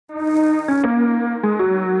Hello,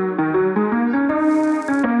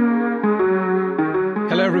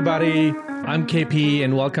 everybody. I'm KP,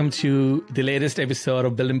 and welcome to the latest episode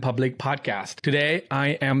of Build in Public podcast. Today,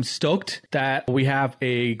 I am stoked that we have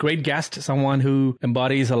a great guest, someone who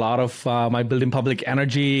embodies a lot of my Build in Public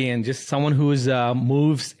energy, and just someone whose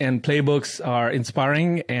moves and playbooks are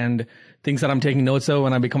inspiring and things that I'm taking notes of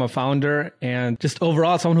when I become a founder, and just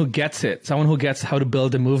overall someone who gets it, someone who gets how to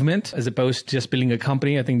build a movement as opposed to just building a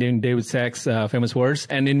company. I think David Sachs' famous words,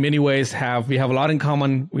 and in many ways we have a lot in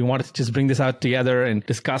common. We wanted to just bring this out together and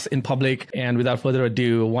discuss in public. And without further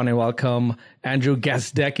ado, I want to welcome Andrew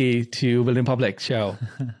Gazdecki to Build in Public show.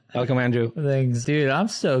 Welcome, Andrew. Thanks, dude. I'm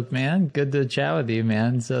stoked, man. Good to chat with you,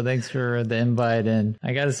 man. So thanks for the invite. And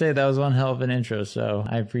I got to say, that was one hell of an intro. So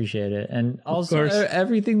I appreciate it. And also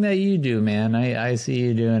everything that you do, man. I see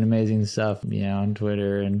you doing amazing stuff, on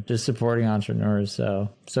Twitter and just supporting entrepreneurs. So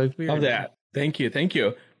stoked to be here. Love that. Thank you. Thank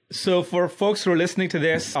you. So for folks who are listening to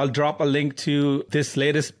this, I'll drop a link to this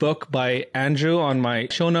latest book by Andrew on my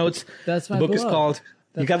show notes. That's my book. The book is called...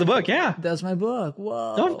 You got the book, yeah. That's my book.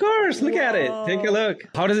 Whoa. Of course. Look at it. Take a look.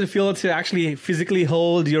 How does it feel to actually physically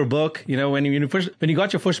hold your book? When you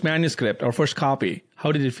got your first manuscript or first copy,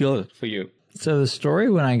 how did it feel for you? So the story,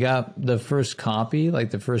 when I got the first copy,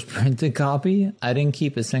 like the first printed copy, I didn't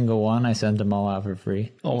keep a single one. I sent them all out for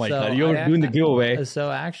free. Oh my God. You were doing the giveaway.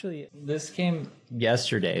 So actually, this came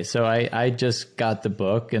yesterday. So I just got the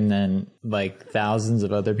book, and then like thousands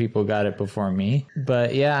of other people got it before me.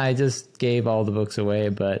 But yeah, I just gave all the books away.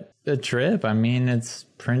 But the trip, I mean, it's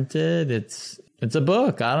printed. It's a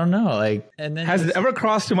book. I don't know. And then has it ever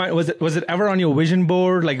crossed your mind? Was it ever on your vision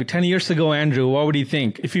board? Like 10 years ago, Andrew, what would you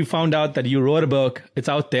think? If you found out that you wrote a book, it's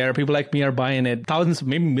out there, people like me are buying it, thousands,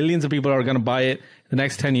 maybe millions of people are going to buy it in the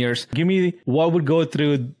next 10 years. Give me what would go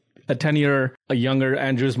through a 10-year, a younger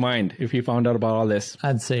Andrew's mind if he found out about all this.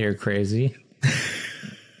 I'd say you're crazy.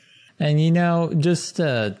 And, just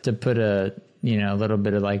to put a little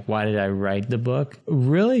bit of why did I write the book?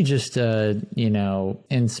 Really just to,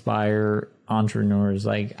 inspire entrepreneurs.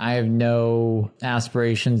 I have no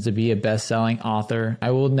aspirations to be a best-selling author.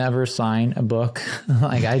 I will never sign a book.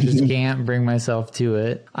 I just can't bring myself to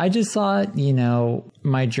it. I just thought,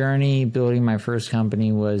 my journey building my first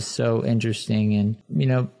company was so interesting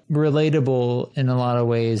and, relatable in a lot of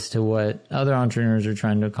ways to what other entrepreneurs are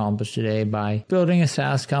trying to accomplish today by building a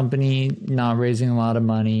SaaS company, not raising a lot of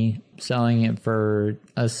money, selling it for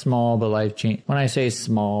a small but life-changing. When I say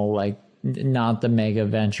small, not the mega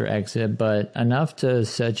venture exit, but enough to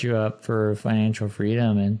set you up for financial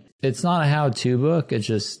freedom. And it's not a how-to book. It's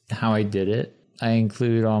just how I did it. I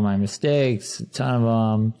include all my mistakes, a ton of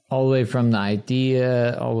them, all the way from the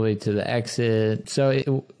idea, all the way to the exit.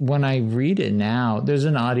 So when I read it now, there's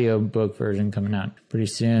an audio book version coming out pretty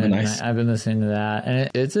soon. Nice. I've been listening to that. And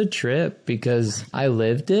it's a trip because I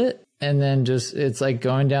lived it. And then it's like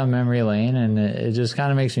going down memory lane, and it just kind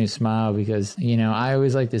of makes me smile because, I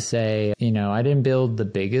always like to say, I didn't build the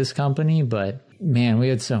biggest company, but man, we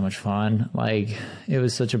had so much fun. It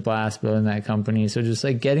was such a blast building that company. So just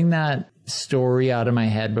getting that story out of my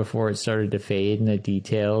head before it started to fade and the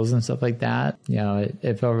details and stuff like that,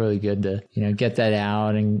 it felt really good to, get that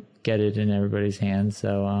out and get it in everybody's hands.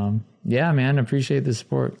 So, yeah, man, appreciate the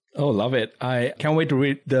support. Oh, love it. I can't wait to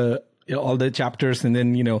read all the chapters and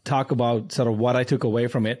then, talk about sort of what I took away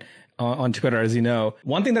from it on Twitter, as you know.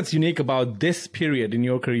 One thing that's unique about this period in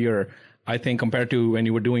your career, I think, compared to when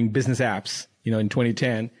you were doing business apps, in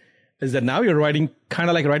 2010, is that now you're writing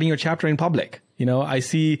your chapter in public. I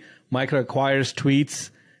see Micro Acquire's tweets,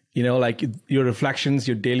 your reflections,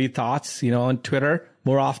 your daily thoughts, on Twitter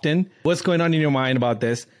more often. What's going on in your mind about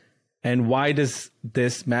this? And why does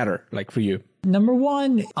this matter, for you? Number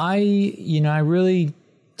one, I really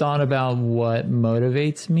thought about what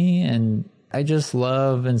motivates me, and I just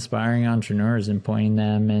love inspiring entrepreneurs and pointing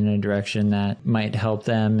them in a direction that might help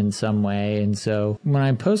them in some way. And so when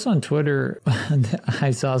I post on Twitter, I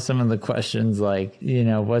saw some of the questions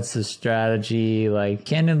what's the strategy?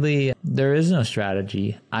 Candidly, there is no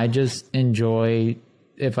strategy. I just enjoy,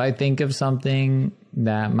 if I think of something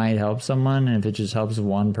that might help someone, and if it just helps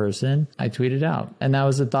one person, I tweet it out. And that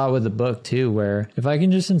was the thought with the book too, where if I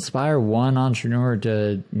can just inspire one entrepreneur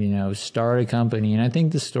to, start a company. And I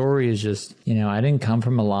think the story is just, I didn't come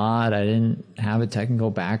from a lot. I didn't have a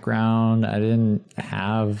technical background. I didn't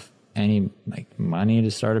have any money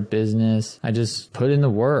to start a business. I just put in the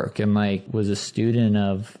work and was a student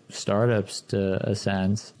of startups to a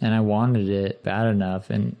sense, and I wanted it bad enough.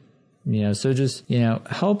 And So just,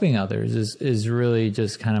 helping others is really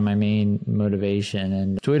just kind of my main motivation.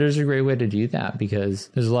 And Twitter's a great way to do that because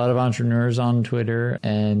there's a lot of entrepreneurs on Twitter,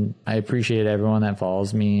 and I appreciate everyone that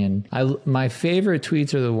follows me. And my favorite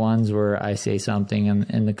tweets are the ones where I say something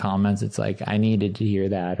in the comments. It's like, I needed to hear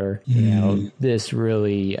that, or, this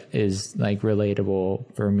really is like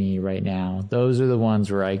relatable for me right now. Those are the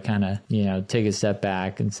ones where I kind of, take a step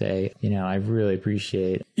back and say, I really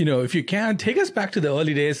appreciate. If you can, take us back to the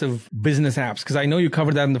early days of business apps, because I know you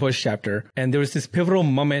covered that in the first chapter. And there was this pivotal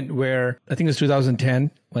moment where I think it was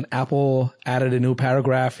 2010 when Apple added a new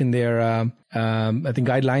paragraph in their, I think,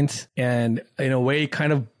 guidelines, and in a way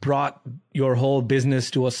kind of brought your whole business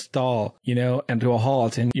to a stall, and to a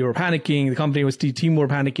halt. And you were panicking. The company was, the team were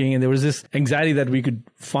panicking. And there was this anxiety that we could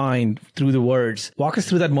find through the words. Walk us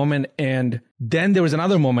through that moment. And then there was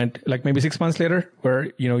another moment, like maybe 6 months later,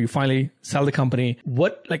 where, you finally sell the company.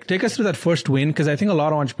 Take us through that first win, because I think a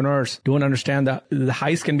lot of entrepreneurs don't understand that the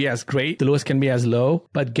highs can be as great, the lowest can be as low,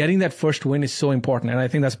 but getting that first win is so important. And I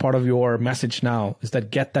think that's part of your message now, is that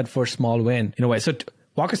get that first small win in a way. So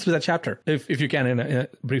walk us through that chapter, if you can, in a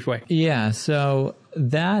brief way. Yeah. So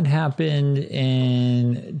that happened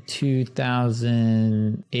in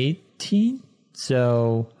 2018.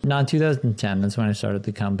 So not 2010, that's when I started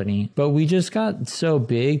the company. But we just got so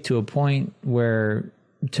big to a point where,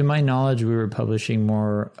 to my knowledge, we were publishing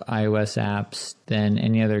more iOS apps than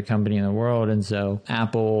any other company in the world. And so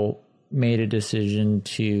Apple made a decision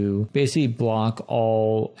to basically block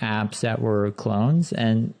all apps that were clones.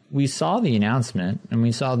 And we saw the announcement and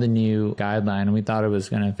we saw the new guideline, and we thought it was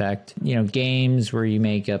going to affect, games where you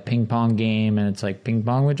make a ping pong game and it's like ping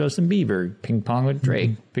pong with Justin Bieber, ping pong with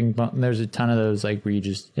Drake, ping pong. There's a ton of those, like, where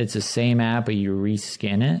it's the same app, but you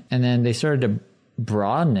reskin it. And then they started to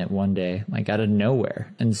broaden it one day, like out of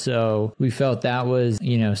nowhere. And so we felt that was,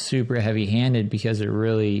 super heavy handed, because it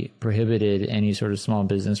really prohibited any sort of small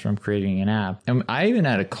business from creating an app. And I even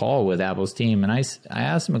had a call with Apple's team, and I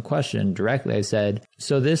asked them a question directly. I said,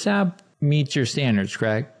 so this app meets your standards,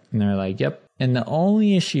 correct? And they're like, yep. And the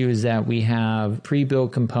only issue is that we have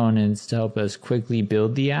pre-built components to help us quickly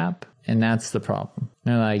build the app. And that's the problem.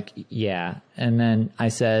 And they're like, yeah. And then I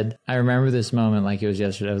said, I remember this moment like it was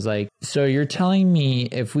yesterday. I was like, so you're telling me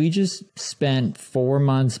if we just spent 4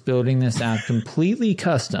 months building this app completely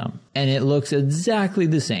custom and it looks exactly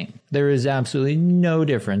the same, there is absolutely no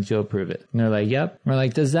difference, you'll approve it? And they're like, yep. And we're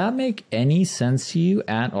like, does that make any sense to you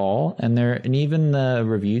at all? And even the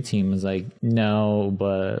review team was like, no,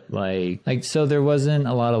 but like, so there wasn't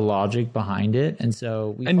a lot of logic behind it. And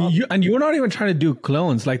so you're not even trying to do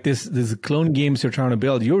clones like this clone games you're trying to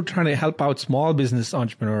build. You're trying to help out small business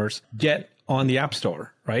entrepreneurs get on the App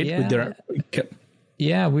Store, right? Yeah.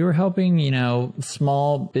 Yeah, we were helping,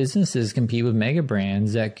 small businesses compete with mega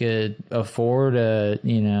brands that could afford a,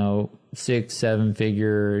 6-7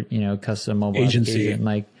 figure, custom mobile agency.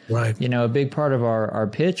 Like, right. A big part of our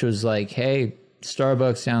pitch was like, hey,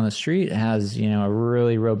 Starbucks down the street has, a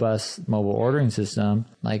really robust mobile ordering system.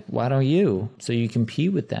 Like, why don't you? So you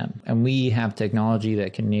compete with them. And we have technology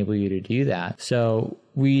that can enable you to do that. So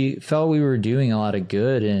we felt we were doing a lot of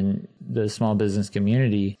good in the small business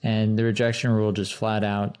community, and the rejection rule just flat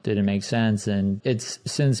out didn't make sense. And it's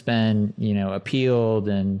since been, appealed,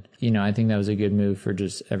 and, I think that was a good move for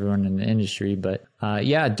just everyone in the industry. But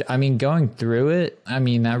going through it,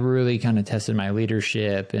 that really kind of tested my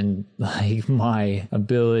leadership and like my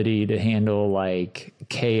ability to handle like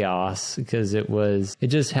chaos, because it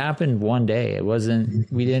just happened one day. It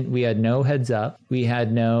wasn't, we had no heads up. We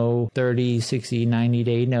had no 30, 60, 90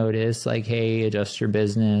 day notice, like, hey, adjust your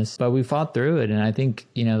business. But we fought through it. And I think,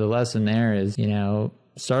 the lesson there is,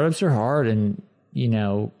 startups are hard, and,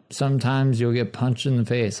 sometimes you'll get punched in the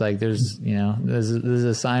face. Like there's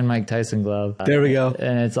a signed Mike Tyson glove. There we go.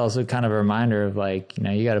 And it's also kind of a reminder of like,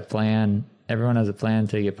 you got to plan. Everyone has a plan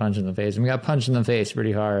until you get punched in the face. And we got punched in the face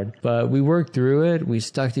pretty hard. But we worked through it. We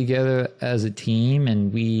stuck together as a team,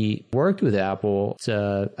 and we worked with Apple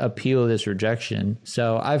to appeal this rejection.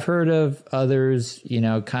 So I've heard of others,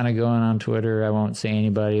 kind of going on Twitter. I won't say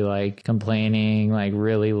anybody, like complaining like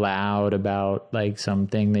really loud about like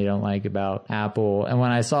something they don't like about Apple. And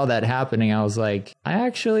when I saw that happening, I was like, I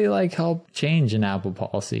actually like helped change an Apple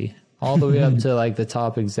policy. All the way up to like the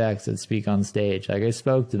top execs that speak on stage. Like I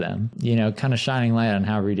spoke to them, kind of shining light on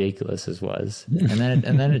how ridiculous this was. And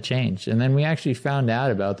then it changed. And then we actually found out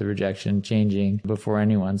about the rejection changing before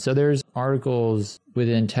anyone. So there's articles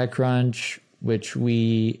within TechCrunch, which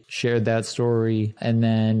we shared that story. And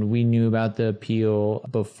then we knew about the appeal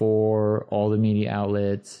before all the media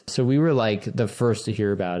outlets. So we were like the first to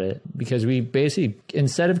hear about it, because we basically,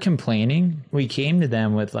 instead of complaining, we came to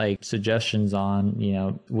them with like suggestions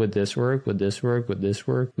on, would this work? Would this work? Would this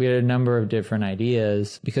work? We had a number of different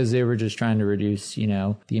ideas because they were just trying to reduce,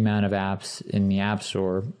 the amount of apps in the App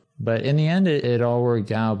Store. But in the end, it all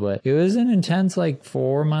worked out. But it was an intense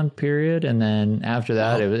 4-month period. And then after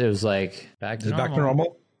that, it was like back to normal. Back to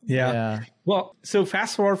normal? Yeah. Well, so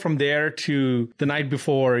fast forward from there to the night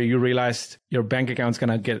before you realized your bank account's going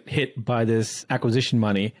to get hit by this acquisition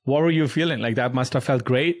money. What were you feeling? Like, that must have felt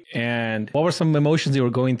great. And what were some emotions you were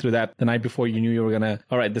going through that the night before you knew you were going to,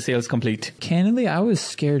 all right, the sale's complete? Candidly, I was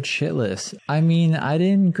scared shitless. I mean, I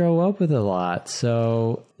didn't grow up with a lot.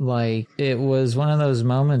 So it was one of those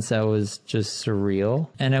moments that was just surreal.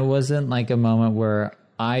 And it wasn't like a moment where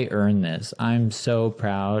I earned this. I'm so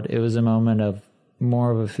proud. It was a moment of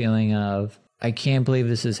more of a feeling of, I can't believe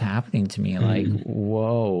this is happening to me. Like,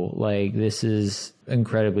 whoa, this is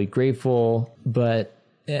incredibly grateful, but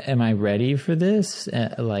am I ready for this?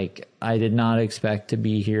 I did not expect to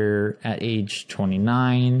be here at age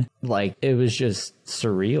 29. It was just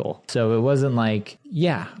surreal. So it wasn't like,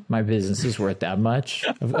 yeah, my business is worth that much.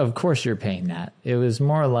 Of course you're paying that. It was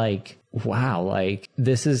more like, wow,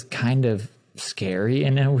 this is kind of scary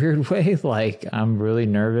in a weird way. I'm really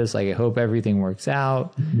nervous. I hope everything works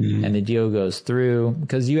out and the deal goes through,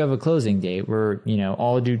 because you have a closing date where,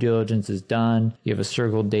 all due diligence is done. You have a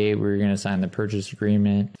circled date where you're going to sign the purchase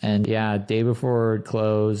agreement. And yeah, day before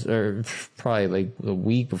close, or probably a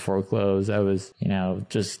week before close, I was,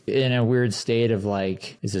 just in a weird state of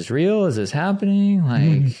is this real? Is this happening?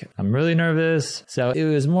 I'm really nervous. So it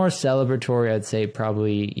was more celebratory, I'd say,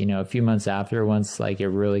 probably, a few months after, once it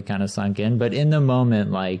really kind of sunk in. But in the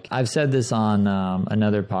moment, I've said this on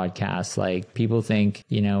another podcast, people think,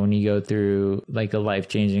 when you go through a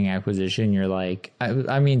life-changing acquisition, you're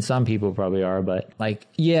I mean, some people probably are, but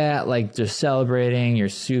just celebrating, you're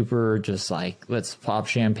super just let's pop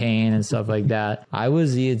champagne and stuff like that. I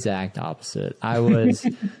was the exact opposite. I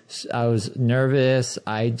was nervous.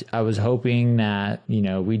 I was hoping that,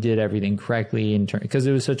 we did everything correctly because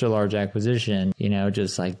it was such a large acquisition,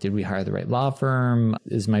 did we hire the right law firm?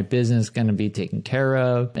 Is my business going to be taken care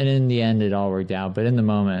of? And in the end, it all worked out. But in the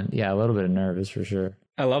moment, a little bit of nervous for sure.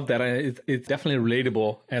 I love that. It's definitely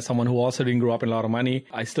relatable. As someone who also didn't grow up in a lot of money,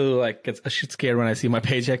 I still get a shit scared when I see my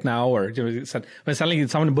paycheck now, or when suddenly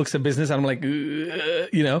someone books a business, I'm like,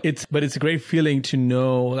 but it's a great feeling to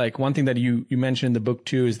know. One thing that you mentioned in the book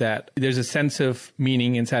too is that there's a sense of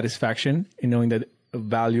meaning and satisfaction in knowing that a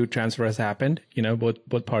value transfer has happened,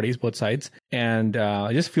 both parties, both sides. And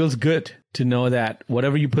it just feels good to know that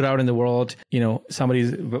whatever you put out in the world,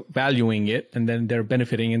 somebody's valuing it and then they're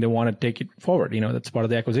benefiting and they want to take it forward. That's part of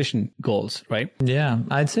the acquisition goals, right? Yeah.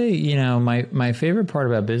 I'd say, my favorite part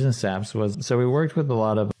about Business Apps was, so we worked with a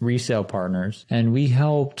lot of resale partners and we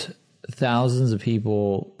helped thousands of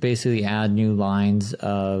people basically add new lines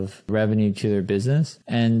of revenue to their business.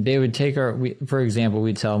 And they would take for example,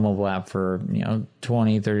 we'd sell a mobile app for, $20,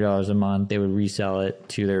 $30 a month. They would resell it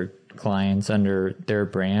to their clients under their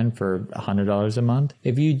brand for $100 a month.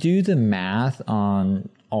 If you do the math on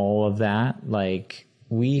all of that,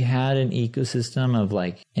 we had an ecosystem of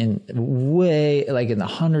in the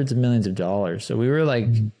hundreds of millions of dollars. So we were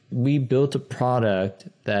we built a product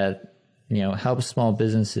that help small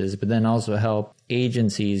businesses, but then also help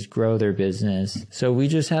agencies grow their business. So we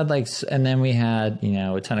just had and then we had,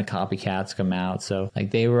 a ton of copycats come out. So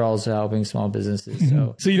they were also helping small businesses.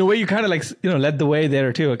 So in a way you kind of led the way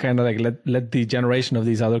there too. Kind of led the generation of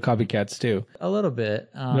these other copycats too. A little bit.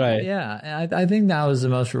 Right. Yeah. I think that was the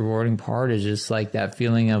most rewarding part, is just that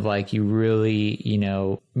feeling of you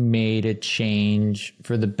really, made a change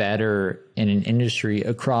for the better in an industry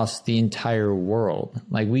across the entire world.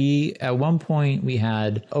 At one point we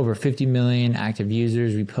had over 50 million active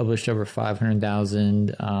users. We published over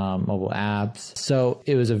 500,000 mobile apps. So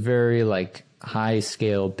it was a very high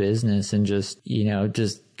scale business, and just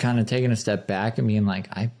kind of taking a step back and being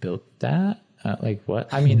I built that.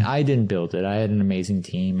 What? I mean, I didn't build it. I had an amazing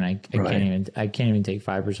team, and I can't even take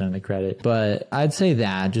 5% of the credit. But I'd say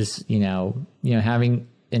that just, having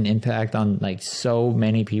an impact on so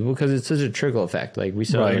many people, because it's such a trickle effect. We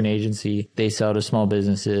sell to an agency, they sell to small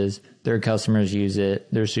businesses, their customers use it,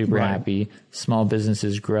 they're super happy, small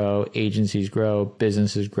businesses grow, agencies grow,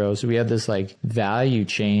 businesses grow. So we had this value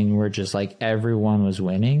chain where just everyone was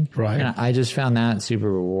winning. Right. And I just found that super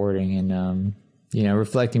rewarding. And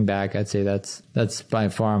reflecting back, I'd say that's by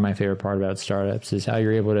far my favorite part about startups is how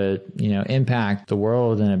you're able to, impact the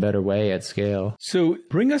world in a better way at scale. So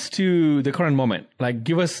bring us to the current moment. Like,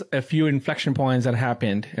 give us a few inflection points that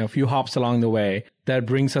happened, a few hops along the way that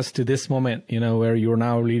brings us to this moment, where you're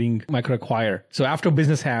now leading MicroAcquire. So after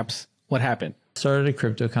Business Apps, what happened? Started a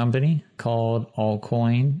crypto company called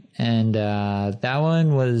Altcoin, and that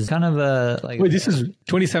one was kind of Wait, this is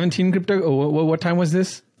 2017 crypto? What time was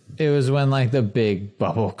this? It was when like the big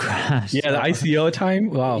bubble crashed. Yeah, the ICO time.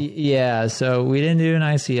 Wow. Yeah. So we didn't do an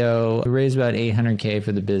ICO. We raised about $800K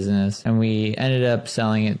for the business, and we ended up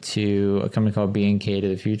selling it to a company called BNK to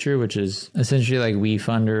the Future, which is essentially like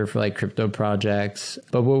WeFunder for like crypto projects.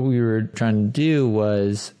 But what we were trying to do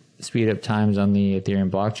was speed up times on the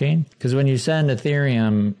Ethereum blockchain. Because when you send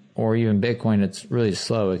Ethereum or even Bitcoin, it's really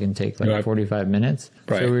slow. It can take like 45 minutes.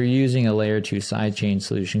 Right. So we were using a layer 2 sidechain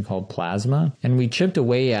solution called Plasma, and we chipped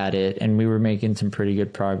away at it, and we were making some pretty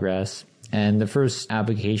good progress. And the first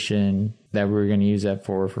application that we were going to use that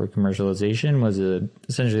for commercialization was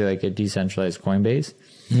essentially like a decentralized Coinbase.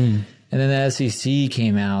 And then the SEC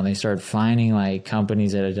came out and they started finding like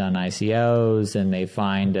companies that had done ICOs, and they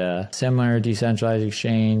find a similar decentralized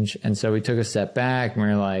exchange. And so we took a step back and we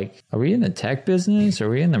were like, are we in the tech business? Or are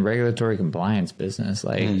we in the regulatory compliance business?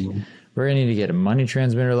 Like we're going to need to get a money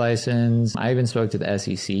transmitter license. I even spoke to the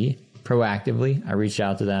SEC proactively. I reached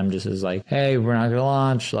out to them just as like, hey, we're not going to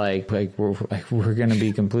launch. Like we're going to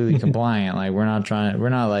be completely compliant. Like we're not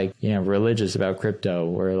like, religious about crypto.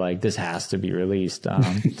 We're like, this has to be released.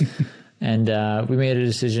 And we made a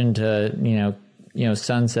decision to,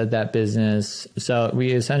 sunset that business. So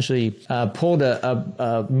we essentially pulled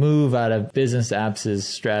a move out of Business Apps'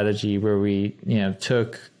 strategy where we,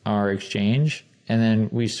 took our exchange and then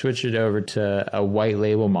we switched it over to a white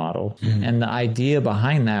label model. And the idea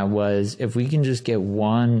behind that was if we can just get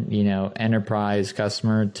one, enterprise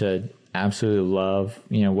customer to absolutely love,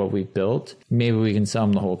 what we've built, maybe we can sell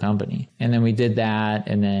them the whole company. And then we did that,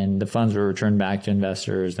 and then the funds were returned back to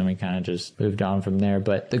investors, and we kind of just moved on from there.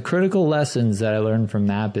 But the critical lessons that I learned from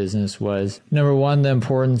that business was, number one, the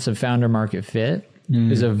importance of founder market fit.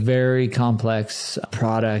 Is a very complex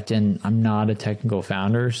product, and I'm not a technical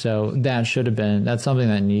founder. So that's something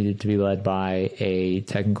that needed to be led by a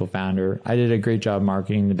technical founder. I did a great job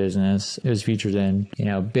marketing the business. It was featured in,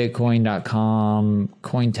 Bitcoin.com,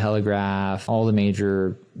 Cointelegraph, all the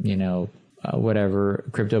major, whatever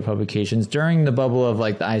crypto publications during the bubble of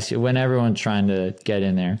like the ICO, when everyone's trying to get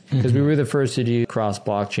in there. Because we were the first to do cross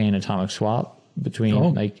blockchain atomic swap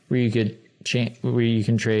between where you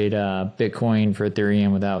can trade Bitcoin for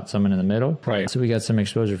Ethereum without someone in the middle. Right. So we got some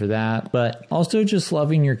exposure for that. But also just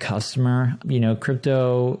loving your customer,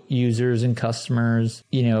 crypto users and customers,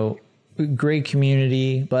 great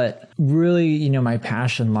community. But really, my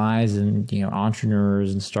passion lies in,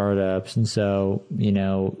 entrepreneurs and startups. And so,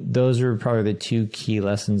 those are probably the two key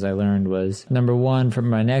lessons I learned was, number one, from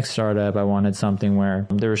my next startup, I wanted something where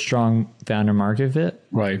there was strong founder market fit.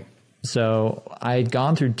 Right. So I'd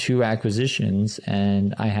gone through 2 acquisitions,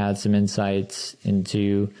 and I had some insights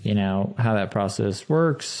into, how that process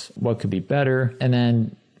works, what could be better. And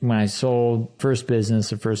then when I sold first business,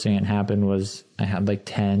 the first thing that happened was I had like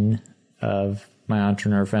 10 of my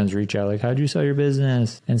entrepreneur friends reach out like, how'd you sell your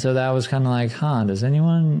business? And so that was kind of like, does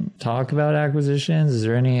anyone talk about acquisitions? Is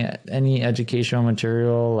there any educational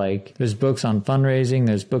material? Like there's books on fundraising,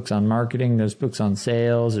 there's books on marketing, there's books on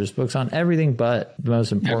sales, there's books on everything but the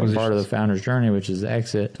most important part of the founder's journey, which is the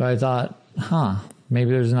exit. So I thought, maybe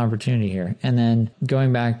there's an opportunity here. And then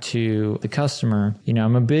going back to the customer,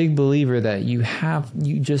 I'm a big believer that you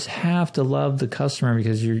just have to love the customer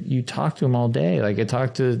because you talk to them all day. Like I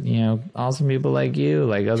talk to, awesome people like you,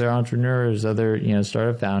 like other entrepreneurs, other,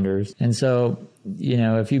 startup founders. And so,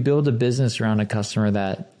 if you build a business around a customer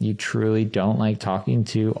that you truly don't like talking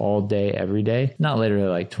to all day, every day, not literally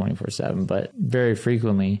like 24/7, but very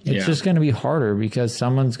frequently, it's just going to be harder because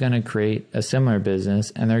someone's going to create a similar business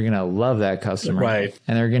and they're going to love that customer and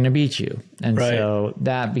they're going to beat you. And so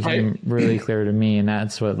that became really clear to me. And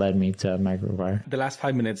that's what led me to MicroAcquire. The last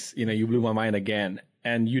 5 minutes, you blew my mind again.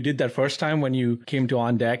 And you did that first time when you came to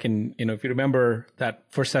On Deck. And, if you remember that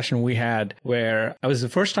first session we had where it was the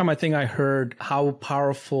first time I think I heard how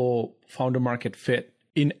powerful founder market fit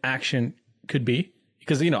in action could be.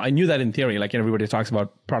 Because, I knew that in theory, like everybody talks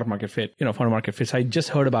about product market fit, founder market fit. So I just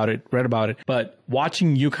heard about it, read about it. But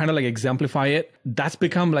watching you kind of like exemplify it, that's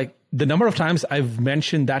become like the number of times I've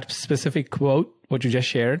mentioned that specific quote, what you just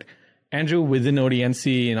shared, Andrew, within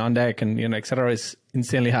ODNC and On Deck and, et cetera, is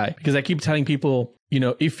insanely high because I keep telling people,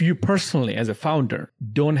 if you personally as a founder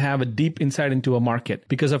don't have a deep insight into a market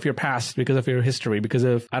because of your past, because of your history, because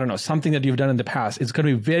of, I don't know, something that you've done in the past, it's going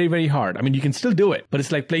to be very, very hard. I mean, you can still do it, but it's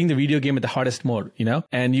like playing the video game at the hardest mode,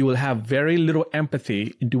 and you will have very little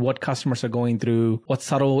empathy into what customers are going through, what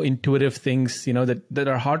subtle intuitive things, that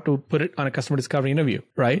are hard to put it on a customer discovery interview,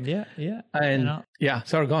 right? Yeah. And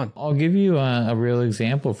sorry, go on. I'll give you a real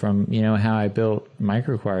example from, how I built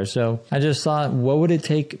Microacquire. So I just thought, what would it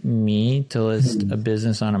take me to list a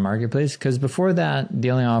business on a marketplace? Because before that,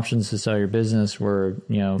 the only options to sell your business were,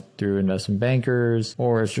 through investment bankers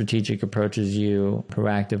or strategic approaches you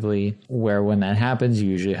proactively, where when that happens, you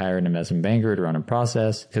usually hire an investment banker to run a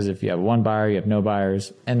process. Because if you have one buyer, you have no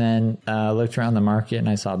buyers. And then looked around the market and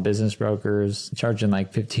I saw business brokers charging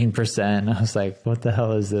like 15%. And I was like, what the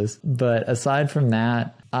hell is this? But aside from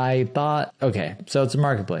that, I thought, okay, so it's a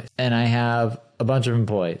marketplace and I have a bunch of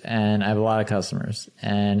employees and I have a lot of customers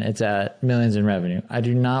and it's at millions in revenue. I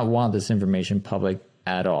do not want this information public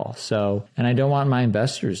at all. So, and I don't want my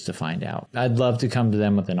investors to find out. I'd love to come to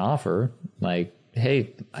them with an offer like,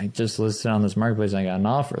 hey, I just listed on this marketplace and I got an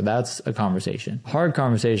offer. That's a conversation. Hard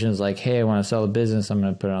conversation is like, hey, I want to sell a business. I'm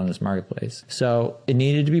going to put it on this marketplace. So it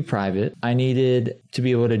needed to be private. I needed to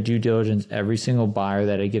be able to due diligence every single buyer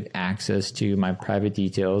that I give access to my private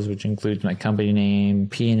details, which includes my company name,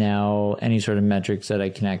 P&L, any sort of metrics that I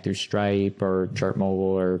connect through Stripe or Chartmobile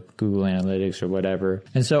or Google Analytics or whatever.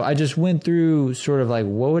 And so I just went through sort of like,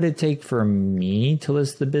 what would it take for me to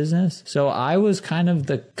list the business? So I was kind of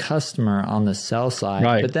the customer on the sell side,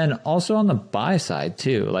 right, but then also on the buy side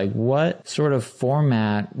too. Like what sort of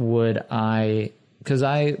format would because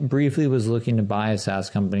I briefly was looking to buy a SaaS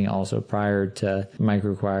company also prior to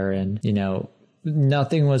Microacquire, and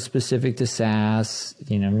nothing was specific to SaaS.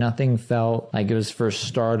 Nothing felt like it was for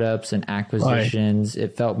startups and acquisitions. Right.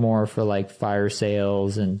 It felt more for like fire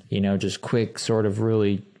sales and just quick sort of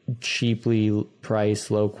really cheaply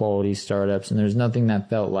priced, low quality startups. And there's nothing that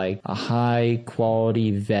felt like a high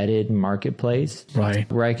quality vetted marketplace,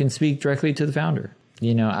 right, where I can speak directly to the founder.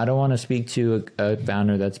 I don't want to speak to a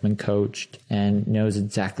founder that's been coached and knows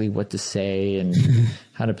exactly what to say and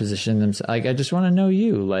how to position themselves. Like, I just want to know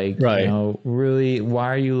you. Like, right, really, why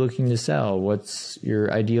are you looking to sell? What's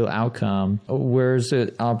your ideal outcome? Where's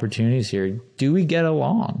the opportunities here? Do we get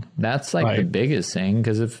along? That's like the biggest thing.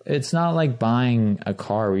 Because if it's not like buying a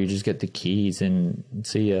car where you just get the keys and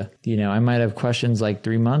see ya. I might have questions like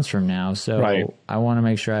 3 months from now. So I want to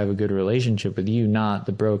make sure I have a good relationship with you, not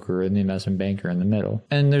the broker and the investment banker in the middle.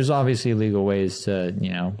 And there's obviously legal ways to,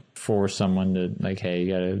 force someone to like, hey,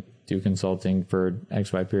 you got to do consulting for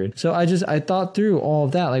XY period. So I thought through all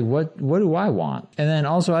of that. Like, what do I want? And then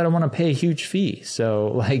also I don't want to pay a huge fee. So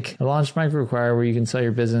like I launched Microacquire where you can sell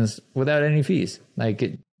your business without any fees,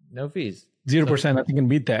 no fees. 0%. Nothing can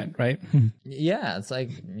beat that, right? Yeah. It's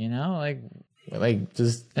like,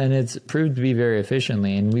 and it's proved to be very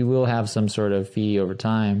efficiently, and we will have some sort of fee over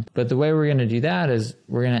time. But the way we're going to do that is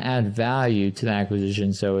we're going to add value to the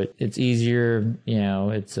acquisition. So it's easier,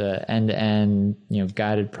 it's a end-to-end,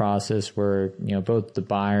 guided process where, both the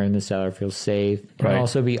buyer and the seller feel safe. It can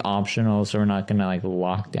also be optional. So we're not going to like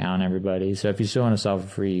lock down everybody. So if you still want to sell for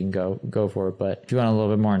free, you can go for it. But if you want a little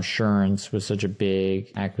bit more insurance with such a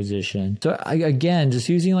big acquisition. So again, just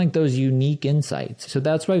using like those unique insights. So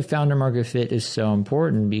that's why founder market fit is so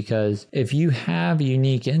important, because if you have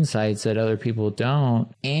unique insights that other people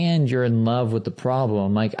don't and you're in love with the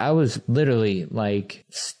problem, like I was literally like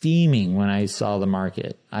steaming when I saw the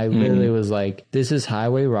market. I literally was like, this is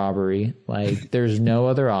highway robbery. Like there's no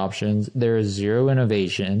other options. There is zero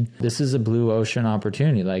innovation. This is a blue ocean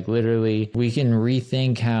opportunity. Like literally we can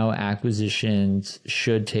rethink how acquisitions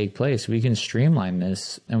should take place. We can streamline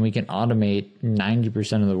this and we can automate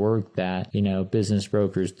 90% of the work that, business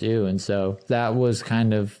brokers do. And so that was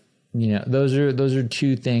kind of, those are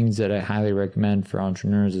two things that I highly recommend for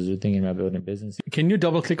entrepreneurs as they're thinking about building a business. Can you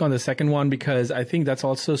double click on the second one? Because I think that's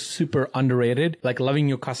also super underrated, like loving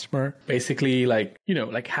your customer, basically like,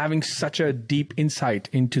 like having such a deep insight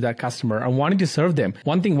into that customer and wanting to serve them.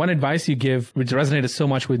 One advice you give, which resonated so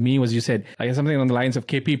much with me, was you said like something on the lines of,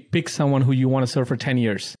 KP, pick someone who you want to serve for 10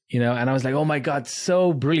 years, and I was like, oh my God,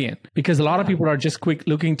 so brilliant. Because a lot of people are just quick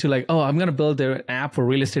looking to like, oh, I'm going to build an app for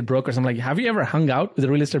real estate brokers. I'm like, have you ever hung out with a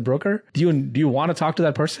real estate broker? Do you want to talk to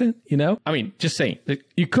that person? I mean, just saying, like,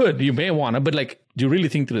 you may want to, but like, do you really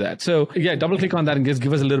think through that? So yeah, double click on that and just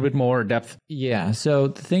give us a little bit more depth. Yeah. So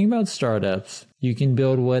the thing about startups, you can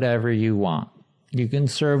build whatever you want. You can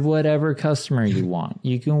serve whatever customer you want.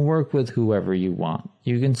 You can work with whoever you want.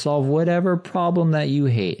 You can solve whatever problem that you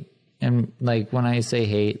hate. And like when I say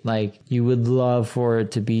hate, like you would love for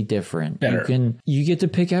it to be different. Better. You get to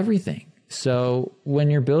pick everything. So when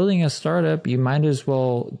you're building a startup, you might as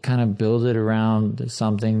well kind of build it around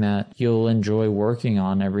something that you'll enjoy working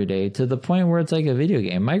on every day, to the point where it's like a video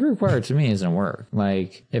game. Microacquire to me isn't work.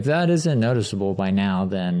 Like if that isn't noticeable by now,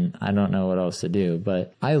 then I don't know what else to do.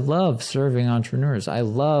 But I love serving entrepreneurs. I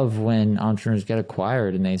love when entrepreneurs get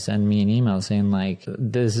acquired and they send me an email saying like,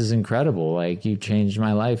 this is incredible. Like you changed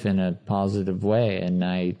my life in a positive way. And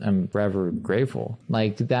I am forever grateful.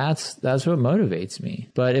 Like that's what motivates me.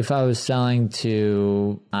 But if I was selling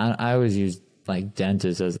to, I always use like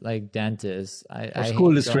dentists as like dentists. I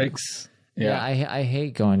school districts. Yeah, I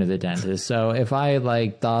hate going to the dentist. So if I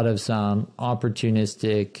like thought of some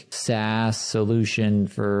opportunistic SaaS solution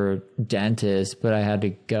for dentists, but I had to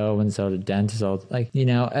go and sell to dentists, like, you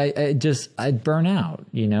know, I'd burn out,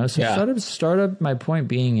 you know? So startup, my point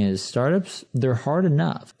being is startups, they're hard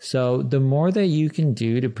enough. So the more that you can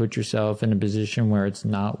do to put yourself in a position where it's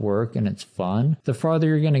not work and it's fun, the farther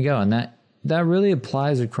you're going to go. And that really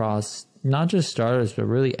applies across not just startups, but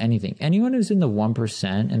really anything. Anyone who's in the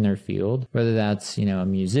 1% in their field, whether that's, you know, a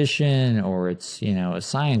musician or it's, you know, a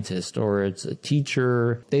scientist or it's a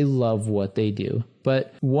teacher, they love what they do.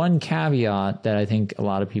 But one caveat that I think a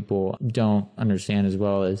lot of people don't understand as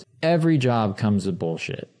well is every job comes with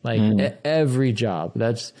bullshit. Like every job.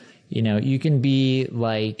 That's, you know, you can be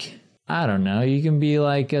like, I don't know, you can be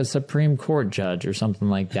like a Supreme Court judge or something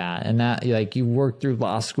like that. And that, like, you worked through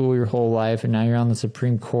law school your whole life and now you're on the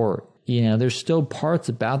Supreme Court. You know, there's still parts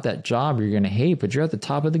about that job you're going to hate, but you're at the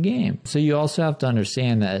top of the game. So you also have to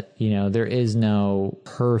understand that, you know, there is no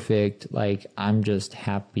perfect, like, I'm just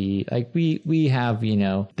happy. Like we have, you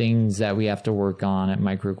know, things that we have to work on at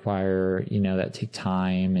Microacquire, you know, that take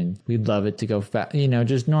time, and we'd love it to go fast, you know,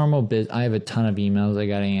 just normal business. I have a ton of emails I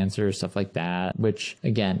got to answer, stuff like that, which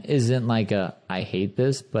again, isn't like I hate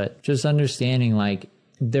this, but just understanding like,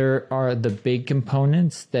 there are the big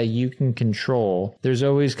components that you can control. There's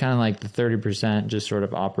always kind of like the 30% just sort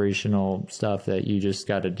of operational stuff that you just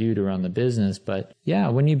got to do to run the business. But yeah,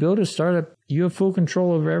 when you build a startup, you have full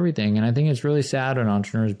control over everything. And I think it's really sad when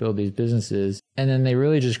entrepreneurs build these businesses and then they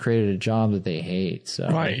really just created a job that they hate. So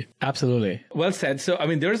right. Absolutely. Well said. So, I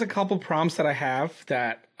mean, there's a couple prompts that I have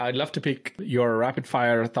that I'd love to pick your rapid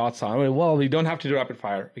fire thoughts on. I mean, well, we don't have to do rapid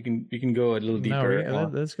fire. We can go a little deeper. No,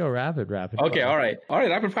 let's go rapid. Okay. Fire. All right.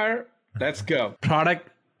 Rapid fire. Let's go. Product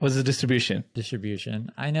was distribution.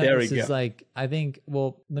 I know this is like, I think,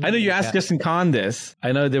 well, I know you asked Justin Kahn this.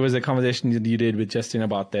 I know there was a conversation that you did with Justin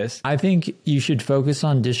about this. I think you should focus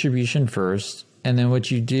on distribution first. And then what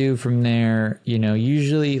you do from there, you know,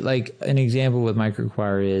 usually like an example with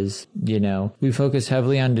Microacquire is, you know, we focus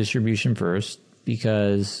heavily on distribution first,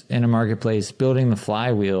 because in a marketplace, building the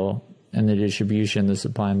flywheel and the distribution, the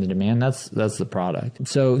supply and the demand, that's the product.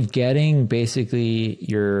 So getting basically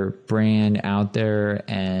your brand out there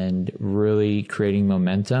and really creating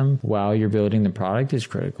momentum while you're building the product is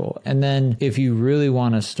critical. And then if you really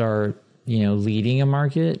want to start, you know, leading a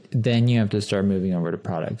market, then you have to start moving over to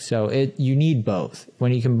product. So you need both.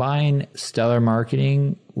 When you combine stellar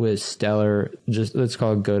marketing with stellar, just let's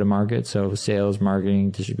call it go to market, so sales,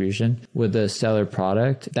 marketing, distribution, with a stellar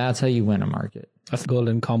product, that's how you win a market. That's the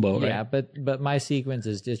golden combo, right? Yeah, but my sequence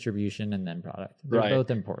is distribution and then product. They're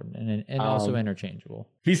both important and also interchangeable.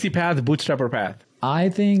 VC path, bootstrapper path. I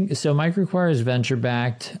think so. Microacquire is venture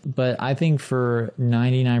backed, but I think for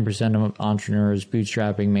 99% of entrepreneurs,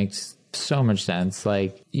 bootstrapping makes so much sense.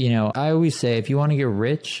 Like, you know, I always say if you want to get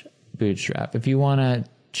rich, bootstrap. If you want to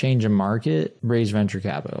change a market, raise venture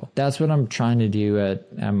capital. That's what I'm trying to do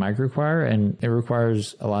at Microacquire, and it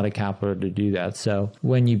requires a lot of capital to do that. So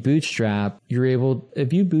when you bootstrap,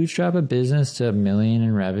 if you bootstrap a business to $1 million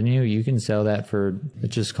in revenue, you can sell that for,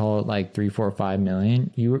 let's just call it like 3, 4, 5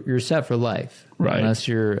 million. You're set for life. Right. Unless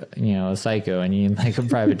you're, you know, a psycho and you need like a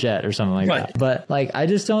private jet or something like that. But like, I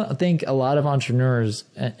just don't think a lot of entrepreneurs,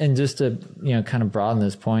 and just to, you know, kind of broaden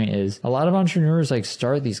this point, is a lot of entrepreneurs like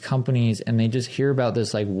start these companies and they just hear about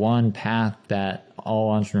this like one path that all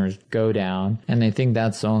entrepreneurs go down and they think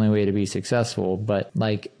that's the only way to be successful. But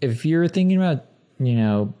like, if you're thinking about, you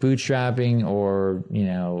know, bootstrapping or, you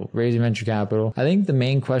know, raising venture capital, I think the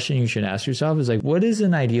main question you should ask yourself is like, what is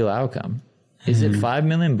an ideal outcome? Is it $5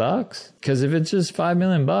 million? Because if it's just $5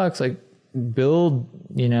 million, like build,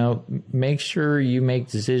 you know, make sure you make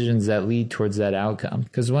decisions that lead towards that outcome.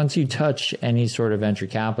 Because once you touch any sort of venture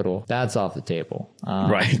capital, that's off the table.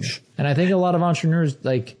 Right. And I think a lot of entrepreneurs,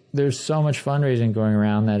 like, there's so much fundraising going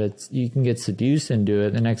around that you can get seduced into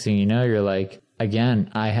it. The next thing you know, you're like,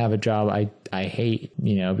 again, I have a job I hate,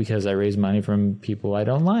 because I raise money from people I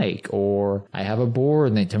don't like, or I have a board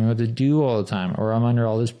and they tell me what to do all the time, or I'm under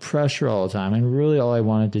all this pressure all the time. And really all I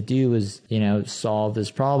wanted to do was, solve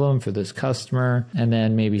this problem for this customer and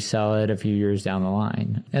then maybe sell it a few years down the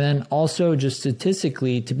line. And then also just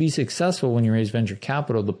statistically, to be successful when you raise venture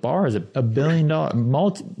capital, the bar is $1 billion,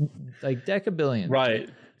 deca billion. Right.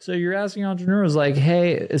 So you're asking entrepreneurs like,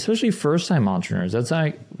 hey, especially first-time entrepreneurs. That's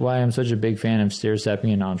why I'm such a big fan of stair-stepping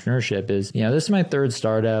in entrepreneurship is, this is my third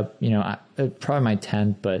startup, probably my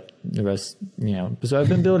 10th, but the rest, so I've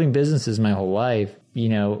been building businesses my whole life.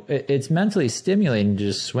 It's mentally stimulating to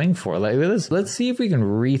just swing for it. Like, let's see if we can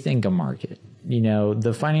rethink a market.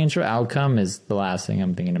 The financial outcome is the last thing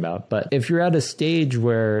I'm thinking about. But if you're at a stage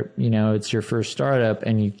where, it's your first startup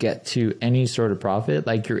and you get to any sort of profit,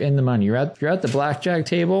 like you're in the money, you're at the blackjack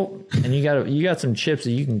table and you got some chips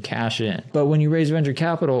that you can cash in. But when you raise venture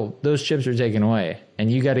capital, those chips are taken away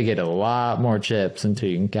and you got to get a lot more chips until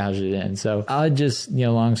you can cash it in. So I just,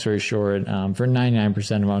 long story short, for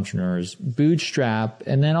 99% of entrepreneurs, bootstrap,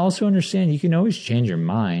 and then also understand you can always change your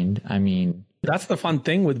mind. I mean, that's the fun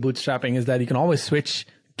thing with bootstrapping is that you can always switch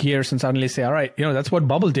gears and suddenly say, all right, that's what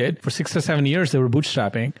Bubble did for 6 or 7 years. They were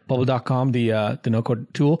bootstrapping Bubble.com, the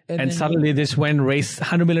no-code tool. And suddenly this went raised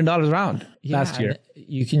 $100 million round last year.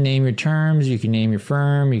 You can name your terms, you can name your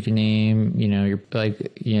firm, you can name, your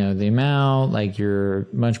the amount, like you're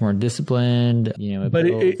much more disciplined, But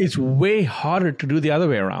it's way harder to do the other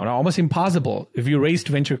way around. Almost impossible. If you raised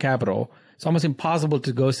venture capital, it's almost impossible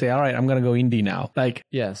to go say, all right, I'm going to go indie now. Like,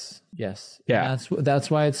 yes. Yeah. That's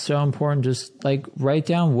why it's so important. Just like write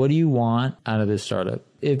down, what do you want out of this startup?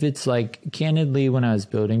 If it's like, candidly, when I was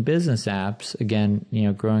building business apps, again,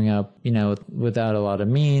 growing up, without a lot of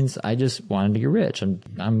means, I just wanted to get rich.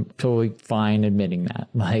 I'm totally fine admitting that.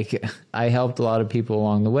 Like, I helped a lot of people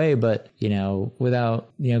along the way, but, without,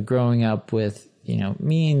 growing up with,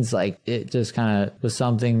 means, like, it just kind of was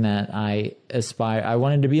something that I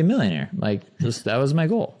wanted to be a millionaire. Like, that was my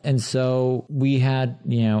goal. And so we had,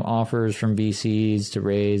 offers from VCs to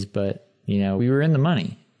raise, but, we were in the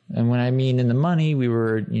money. And when I mean in the money, we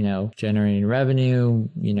were, generating revenue.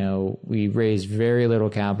 We raised very little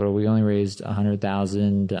capital. We only raised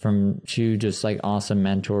 100,000 from 2 just like awesome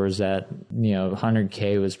mentors that,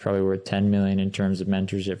 100K was probably worth 10 million in terms of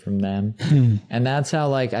mentorship from them. And that's how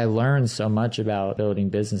like I learned so much about building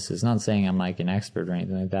businesses. Not saying I'm like an expert or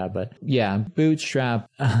anything like that, but yeah, bootstrap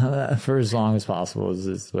for as long as possible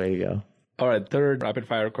is the way to go. All right. Third rapid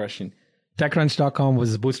fire question. TechCrunch.com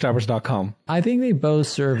versus Bootstrappers.com. I think they both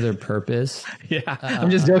serve their purpose. Yeah, I'm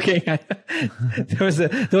just joking. There was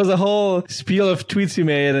a whole spiel of tweets you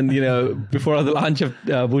made, and before the launch of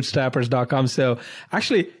Bootstrappers.com. So,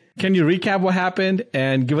 actually, can you recap what happened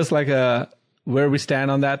and give us like where we stand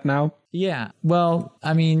on that now? Yeah. Well,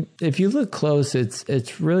 I mean, if you look close,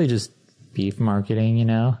 it's really just beef marketing,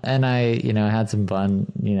 and I, had some fun,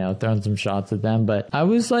 throwing some shots at them, but I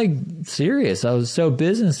was like serious.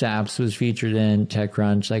 Business apps was featured in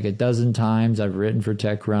TechCrunch like a dozen times. I've written for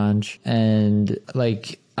TechCrunch, and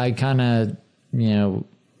like, I kind of,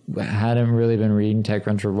 hadn't really been reading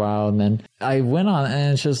TechCrunch for a while. And then I went on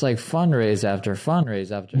and it's just like fundraise after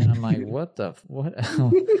fundraise after, and I'm like, what?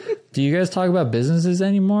 Do you guys talk about businesses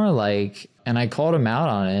anymore? Like, and I called him out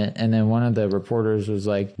on it. And then one of the reporters was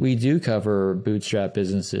like, we do cover bootstrap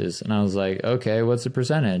businesses. And I was like, okay, what's the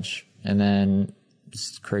percentage? And then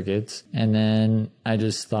crickets. And then I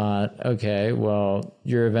just thought, okay, well,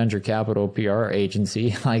 you're a venture capital PR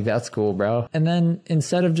agency. Like, that's cool, bro. And then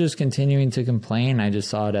instead of just continuing to complain, I just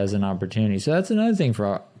saw it as an opportunity. So that's another thing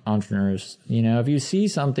for entrepreneurs. If you see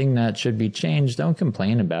something that should be changed, don't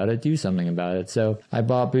complain about it, do something about it. So I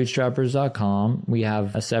bought bootstrappers.com. We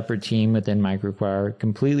have a separate team within Microacquire,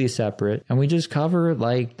 completely separate, and we just cover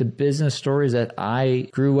like the business stories that I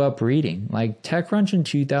grew up reading. Like TechCrunch in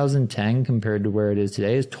 2010 compared to where it is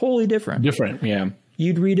today is totally different. Yeah.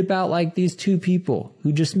 You'd read about like these 2 people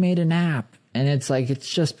who just made an app, and it's like, it's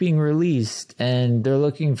just being released and they're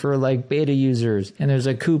looking for like beta users, and there's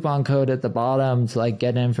a coupon code at the bottom to like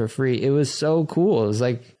get in for free. It was so cool.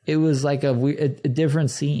 It was like a different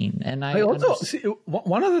scene. And I also see,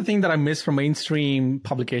 one other thing that I miss from mainstream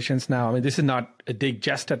publications now, I mean, this is not a dig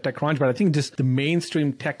just at TechCrunch, but I think just the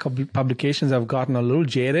mainstream tech publications have gotten a little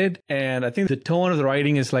jaded. And I think the tone of the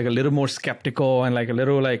writing is like a little more skeptical and like a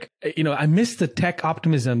little like, I miss the tech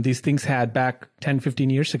optimism these things had back 10, 15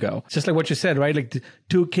 years ago. Just like what you said, right? Like the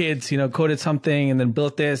 2 kids, coded something and then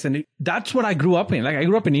built this. And that's what I grew up in. Like I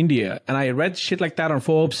grew up in India and I read shit like that on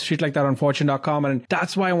Forbes, shit like that on Fortune.com. And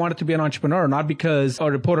that's why I wanted to be an entrepreneur, not because a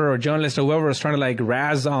reporter or a journalist or whoever is trying to like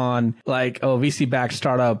razz on like a VC-backed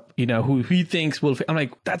startup, who he thinks will. I'm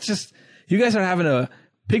like, that's just, you guys are having a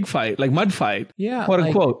pig fight, like mud fight, quote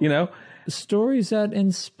unquote, Stories that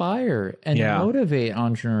inspire and motivate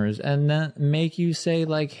entrepreneurs and then make you say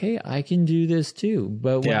like, hey, I can do this too.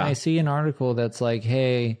 But when I see an article that's like,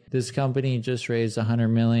 hey, this company just raised 100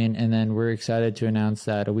 million and then we're excited to announce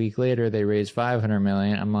that a week later they raised 500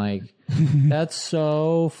 million. I'm like, that's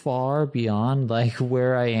so far beyond like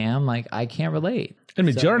where I am. Like I can't relate. The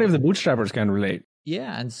majority of the bootstrappers can relate.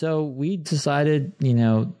 Yeah. And so we decided,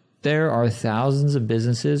 there are thousands of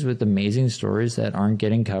businesses with amazing stories that aren't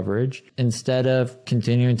getting coverage. Instead of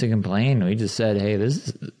continuing to complain, we just said, hey,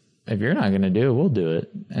 if you're not going to do it, we'll do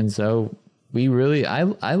it. And so we really, I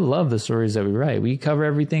love the stories that we write. We cover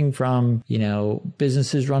everything from,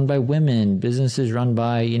 businesses run by women, businesses run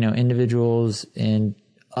by, individuals in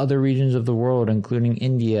other regions of the world, including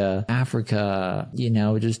India, Africa,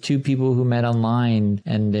 just two people who met online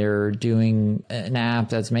and they're doing an app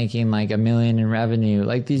that's making like $1 million in revenue.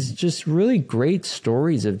 Like these just really great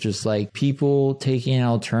stories of just like people taking an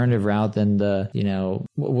alternative route than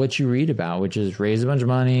what you read about, which is raise a bunch of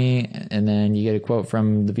money and then you get a quote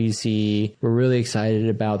from the VC. We're really excited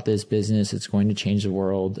about this business. It's going to change the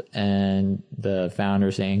world. And the founder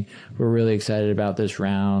saying, we're really excited about this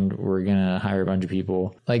round. We're going to hire a bunch of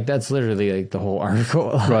people. Like that's literally like the whole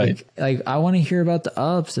article. Right. Like I want to hear about the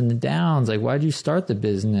ups and the downs. Like why'd you start the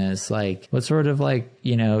business? Like what sort of like,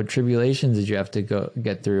 tribulations did you have to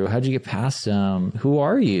get through? How'd you get past them? Who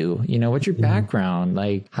are you? What's your background?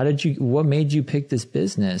 Like what made you pick this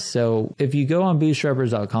business? So if you go on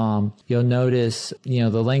bootstrappers.com, you'll notice, the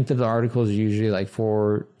length of the article is usually like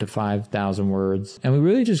 4,000 to 5,000 words. And we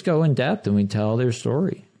really just go in depth and we tell their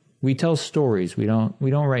story. We tell stories. We don't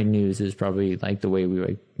write news is probably like the way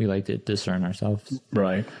we like to discern ourselves.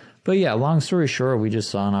 Right. But yeah, long story short, we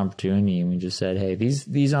just saw an opportunity and we just said, hey,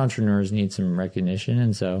 these entrepreneurs need some recognition.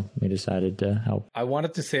 And so we decided to help. I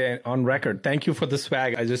wanted to say on record, thank you for the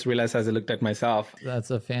swag. I just realized as I looked at myself.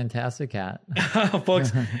 That's a fantastic hat.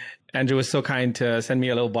 Folks, Andrew was so kind to send me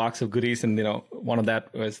a little box of goodies. And, one of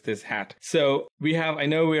that was this hat. So I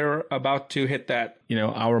know we're about to hit that,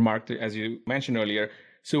 hour mark, as you mentioned earlier.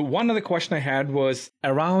 So one other question I had was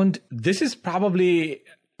around, this is probably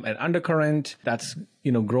an undercurrent that's,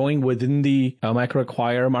 growing within the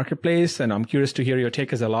microacquire marketplace. And I'm curious to hear your take,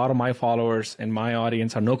 because a lot of my followers and my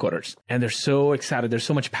audience are no-coders. And they're so excited. There's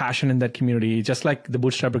so much passion in that community, just like the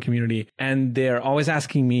bootstrapper community. And they're always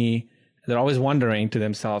asking me, they're always wondering to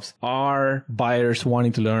themselves, are buyers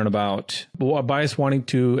wanting to learn about, are buyers wanting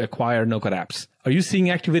to acquire no-code apps? Are you seeing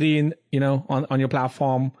activity in, on your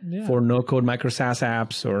platform for no-code micro SaaS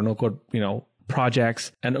apps or no-code,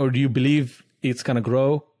 projects? Or do you believe it's going to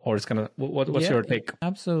grow, or it's going to, what's your take?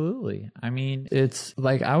 Absolutely. I mean, it's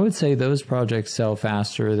like, I would say those projects sell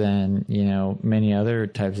faster than, many other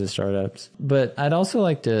types of startups. But I'd also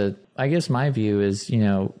like to, I guess my view is,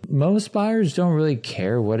 most buyers don't really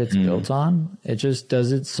care what it's built on. It just,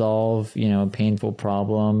 does it solve, a painful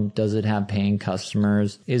problem? Does it have paying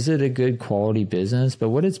customers? Is it a good quality business? But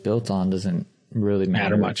what it's built on doesn't really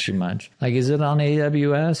matter too much. Like, is it on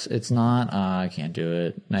AWS? It's not. I can't do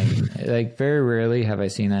it. Like very rarely have I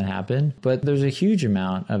seen that happen. But there's a huge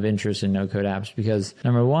amount of interest in no-code apps because,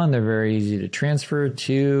 number one, they're very easy to transfer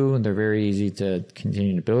to. They're very easy to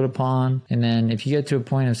continue to build upon. And then if you get to a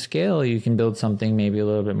point of scale, you can build something maybe a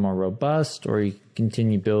little bit more robust, or you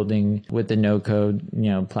continue building with the no-code,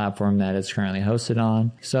 platform that it's currently hosted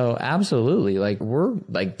on. So absolutely, like we're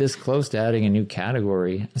like this close to adding a new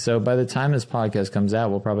category. So by the time this podcast comes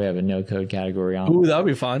out, we'll probably have a no-code category on. Ooh, that'd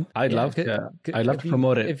be fun. I'd love to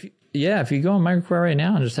promote it. If you go on Microacquire right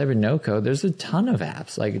now and just type in no-code, there's a ton of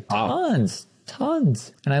apps, like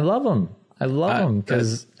tons. And I love them. I love them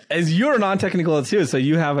because... As you're non-technical too, so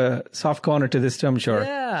you have a soft corner to this too, I'm sure.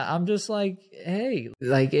 Yeah, I'm just like, hey,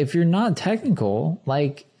 like if you're not technical,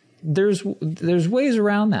 like there's ways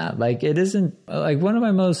around that. Like it isn't like one of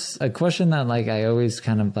my a question that like I always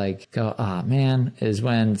kind of like go, man, is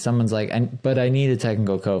when someone's like, but I need a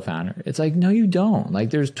technical co-founder. It's like, no, you don't.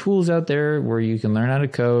 Like there's tools out there where you can learn how to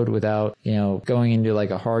code without, going into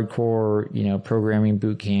like a hardcore, programming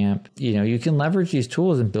boot camp. You can leverage these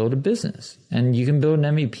tools and build a business, and you can build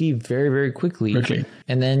an MVP very, very quickly.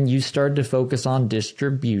 And then you start to focus on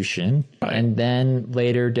distribution. Right. And then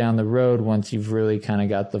later down the road, once you've really kind of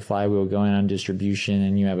got the flywheel going on distribution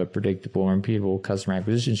and you have a predictable and repeatable customer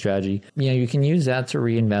acquisition strategy, you can use that to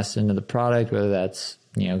reinvest into the product, whether that's,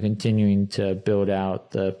 continuing to build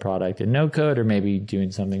out the product in no code or maybe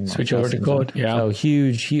doing something more. Switch over to code. Yeah. So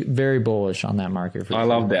huge, very bullish on that market. I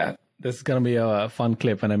love that. This is going to be a fun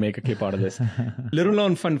clip when I make a clip out of this. Little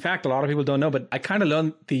known fun fact, a lot of people don't know, but I kind of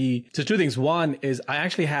learned so two things. One is I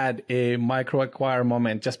actually had a microacquire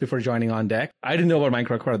moment just before joining On Deck. I didn't know about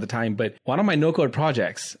microacquire at the time, but one of my no-code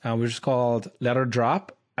projects, which is called Letter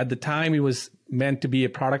Drop, at the time, it was meant to be a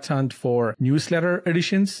product hunt for newsletter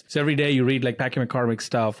editions. So every day you read like Packy McCormick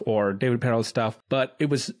stuff or David Perel stuff, but it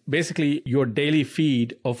was basically your daily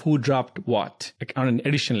feed of who dropped what, like on an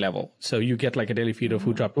edition level. So you get like a daily feed of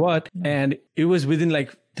who dropped what. And it was within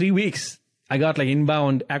like 3 weeks, I got like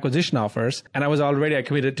inbound acquisition offers and I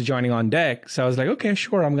committed to joining On Deck. So I was like, okay,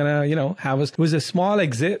 sure. I'm going to, it was a small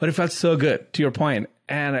exit, but it felt so good, to your point.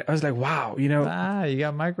 And I was like, wow, you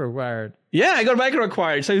got microacquired. Yeah, I got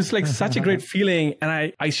microacquired. So it's like such a great feeling.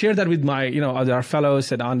 And I shared that with my, our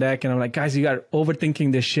fellows at On Deck. And I'm like, guys, you got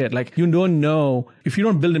overthinking this shit. Like, you don't know, if you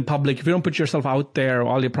don't build in public, if you don't put yourself out there,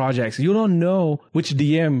 all your projects, you don't know which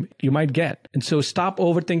DM you might get. And so stop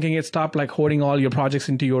overthinking it. Stop like hoarding all your projects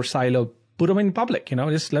into your silo. Put them in public,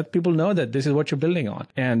 just let people know that this is what you're building on.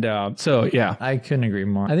 And yeah. I couldn't agree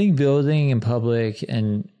more. I think building in public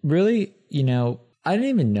and really, I didn't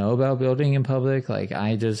even know about building in public. Like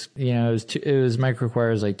I just, it was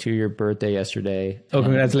microacquire's like 2-year birthday yesterday. Oh,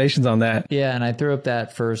 congratulations on that. Yeah. And I threw up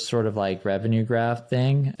that first sort of like revenue graph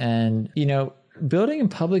thing. And, building in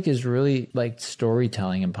public is really like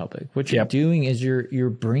storytelling in public. What you're doing is you're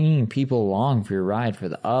bringing people along for your ride, for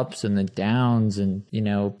the ups and the downs. And,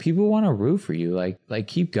 people want to root for you. Like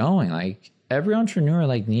keep going. Like every entrepreneur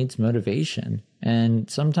like needs motivation. And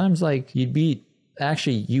sometimes like you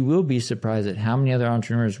will be surprised at how many other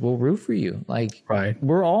entrepreneurs will root for you. Like, right.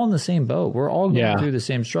 We're all in the same boat. We're all going through the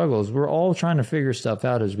same struggles. We're all trying to figure stuff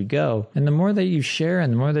out as we go. And the more that you share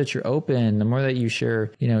and the more that you're open, the more that you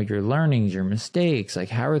share, your learnings, your mistakes, like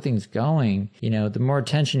how are things going, the more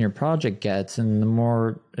attention your project gets and the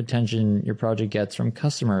more attention your project gets from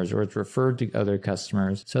customers or it's referred to other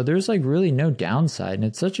customers. So there's like really no downside. And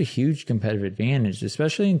it's such a huge competitive advantage,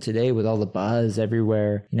 especially in today with all the buzz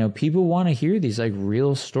everywhere. People want to hear these like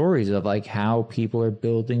real stories of like how people are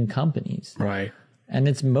building companies. Right. And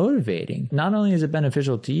it's motivating. Not only is it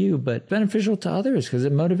beneficial to you, but beneficial to others because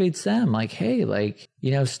it motivates them. Like, hey,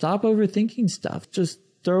 stop overthinking stuff. Just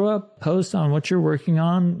throw up posts on what you're working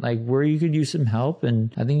on, like where you could use some help.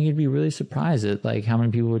 And I think you'd be really surprised at like how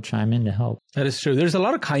many people would chime in to help. That is true. There's a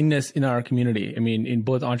lot of kindness in our community. I mean, in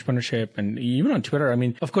both entrepreneurship and even on Twitter. I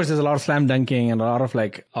mean, of course, there's a lot of slam dunking and a lot of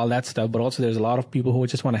like all that stuff, but also there's a lot of people who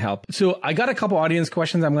just want to help. So I got a couple audience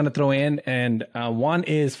questions I'm going to throw in. And one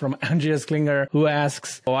is from Andreas Klinger, who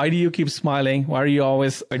asks, why do you keep smiling? Why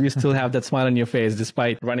you still have that smile on your face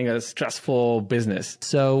despite running a stressful business?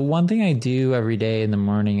 So one thing I do every day in the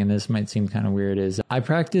morning, and this might seem kind of weird, is I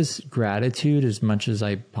practice gratitude as much as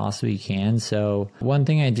I possibly can. So one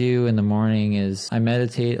thing I do in the morning is I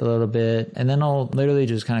meditate a little bit and then I'll literally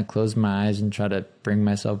just kind of close my eyes and try to bring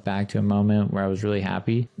myself back to a moment where I was really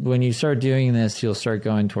happy. When you start doing this, you'll start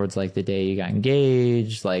going towards like the day you got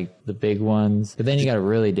engaged, like the big ones, but then you got to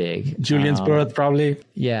really dig. Julian's birth, probably.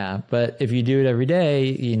 Yeah. But if you do it every day,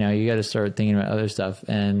 you got to start thinking about other stuff.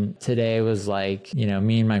 And today was like,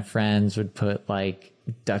 me and my friends would put like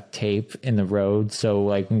duct tape in the road, so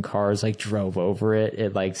like when cars like drove over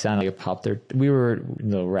it like sounded like it popped their. We were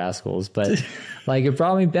little rascals, but like it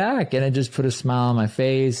brought me back and it just put a smile on my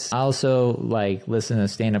face. I also like listen to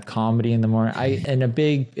stand-up comedy in the morning.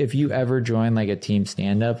 If you ever join like a team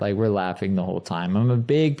stand-up, like we're laughing the whole time. I'm a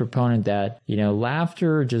big proponent that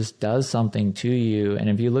laughter just does something to you, and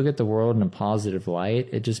if you look at the world in a positive light,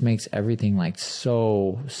 it just makes everything like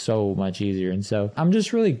so much easier. And so I'm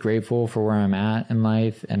just really grateful for where I'm at in life,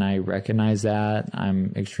 and I recognize that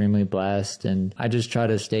I'm extremely blessed, and I just try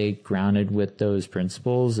to stay grounded with those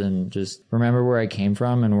principles and just remember where I came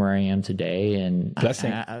from and where I am today. And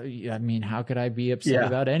blessing. I mean, how could I be upset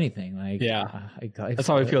about anything? Like, that's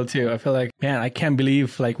how I feel too. I feel like, man, I can't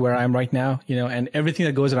believe like where I am right now, and everything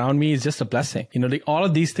that goes around me is just a blessing. All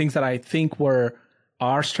of these things that I think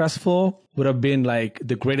are stressful would have been like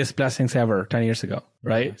the greatest blessings ever 10 years ago.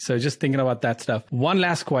 Right. So just thinking about that stuff. One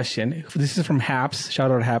last question. This is from Haps. Shout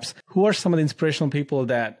out Haps. Who are some of the inspirational people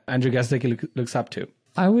that Andrew Gazdecki looks up to?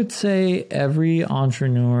 I would say every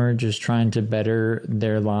entrepreneur just trying to better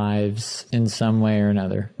their lives in some way or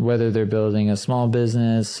another, whether they're building a small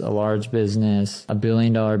business, a large business, $1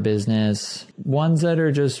 billion business, ones that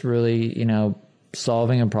are just really,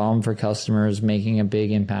 solving a problem for customers, making a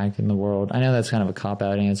big impact in the world. I know that's kind of a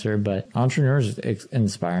cop-out answer, but entrepreneurs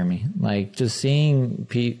inspire me. Like just seeing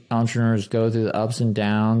entrepreneurs go through the ups and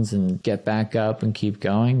downs and get back up and keep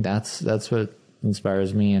going, that's what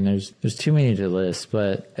inspires me, and there's too many to list.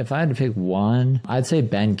 But if I had to pick one, I'd say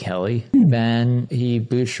Ben Kelly. Ben, he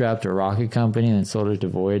bootstrapped a rocket company and then sold it to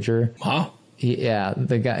Voyager. Wow.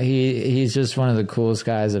 The guy, he's just one of the coolest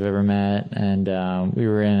guys I've ever met. And we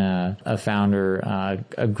were in a founder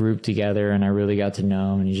a group together, and I really got to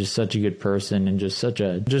know him. And he's just such a good person, and just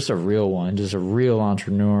a real one, just a real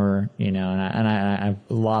entrepreneur, you know. And I have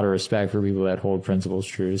a lot of respect for people that hold principles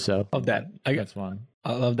true. So Love that. that's one.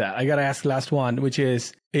 I love that. I got to ask the last one, which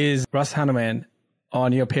is Russ Hanneman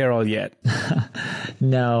on your payroll yet?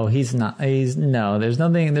 No, he's not. There's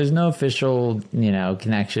no official,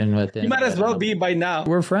 connection with him. You might as well be by now.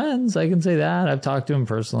 We're friends. I can say that. I've talked to him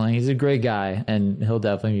personally. He's a great guy, and he'll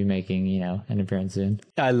definitely be making, an appearance soon.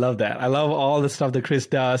 I love that. I love all the stuff that Chris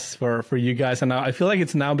does for you guys. And I feel like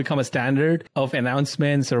it's now become a standard of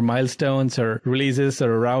announcements or milestones or releases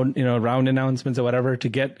or round announcements or whatever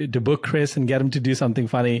to book Chris and get him to do something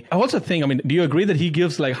funny. I also think, do you agree that he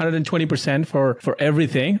gives like 120% for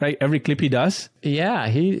everything, right? Every clip he does? Yeah,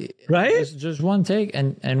 right? It's just one take.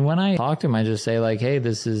 And when I talk to him, I just say like, hey,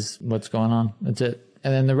 this is what's going on. That's it.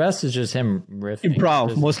 And then the rest is just him riffing.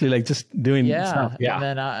 Improv, mostly like just doing stuff. Yeah.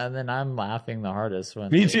 And then I'm laughing the hardest.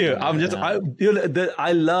 Me too.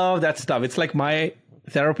 I love that stuff. It's like my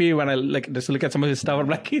therapy when I just look at some of his stuff. I'm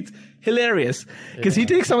like, it's hilarious because he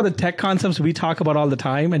takes some of the tech concepts we talk about all the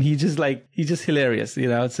time, and he's just hilarious,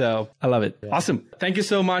 so I love it. Yeah. Awesome. Thank you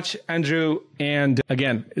so much, Andrew. And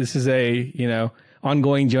again, this is a,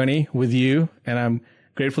 ongoing journey with you, and I'm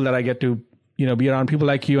grateful that I get to, be around people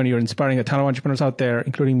like you, and you're inspiring a ton of entrepreneurs out there,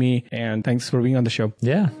 including me. And thanks for being on the show.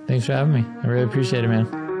 Yeah. Thanks for having me. I really appreciate it,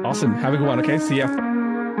 man. Awesome. Have a good one. Okay. See ya.